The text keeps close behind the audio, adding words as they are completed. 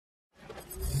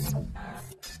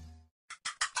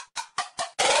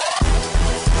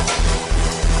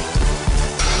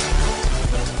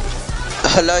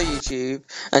Hello YouTube,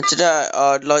 and today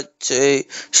I'd like to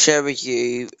share with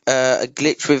you a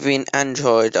glitch within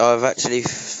Android I've actually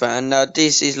found. Now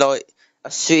this is like a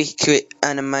secret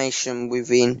animation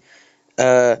within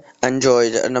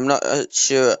Android, and I'm not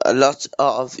sure a lot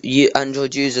of you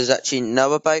Android users actually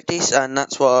know about this, and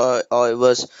that's why I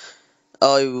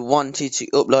wanted to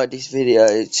upload this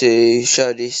video to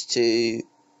show this to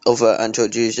other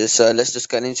Android users. So let's just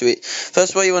get into it.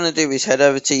 First, what you want to do is head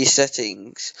over to your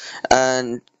settings,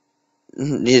 and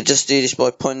you just do this by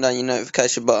pointing down your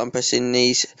notification button, pressing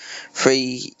these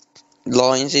three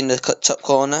lines in the top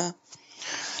corner.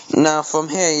 Now from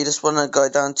here you just want to go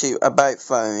down to About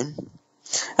Phone,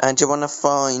 and you want to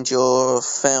find your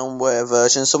firmware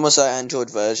version. Some will say Android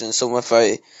version, some will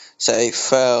say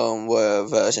firmware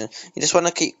version. You just want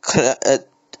to keep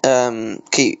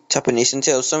tapping this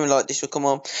until something like this will come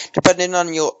on. Depending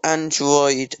on your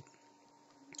Android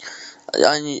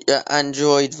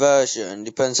version,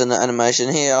 depends on the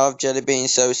animation. Here I have jelly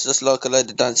beans, so it's just like a load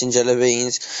of dancing jelly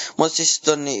beans. Once it's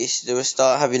done this, they will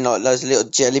start having like those little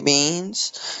jelly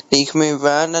beans that you can move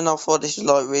around, and I thought this was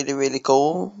like really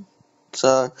cool.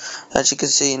 So as you can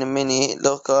see in a minute,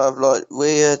 look, I have like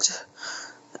weird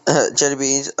jelly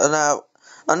beans. And now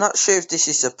I'm not sure if this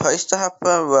is supposed to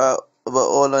happen, but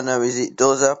all I know is it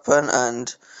does happen,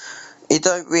 and it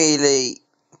don't really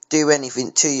do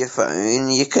anything to your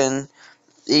phone. You can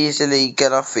easily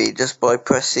get off it just by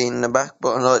pressing the back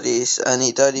button like this, and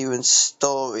it don't even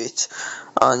store it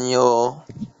on your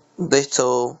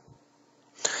little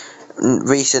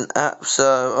recent app.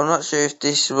 So I'm not sure if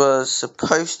this was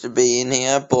supposed to be in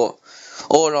here, but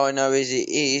all I know is it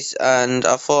is, and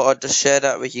I thought I'd just share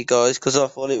that with you guys because I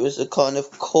thought it was a kind of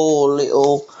cool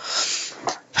little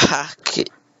hack,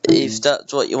 if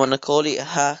that's what you want to call it,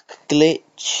 hack,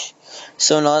 glitch,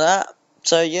 something like that.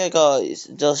 So yeah guys,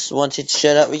 just wanted to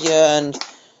share that with you, and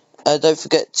don't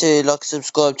forget to like,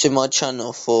 subscribe to my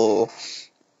channel for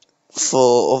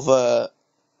other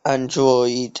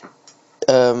Android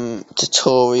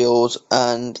tutorials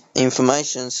and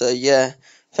information. So yeah,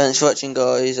 thanks for watching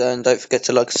guys, and don't forget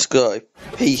to like, subscribe.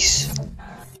 Peace.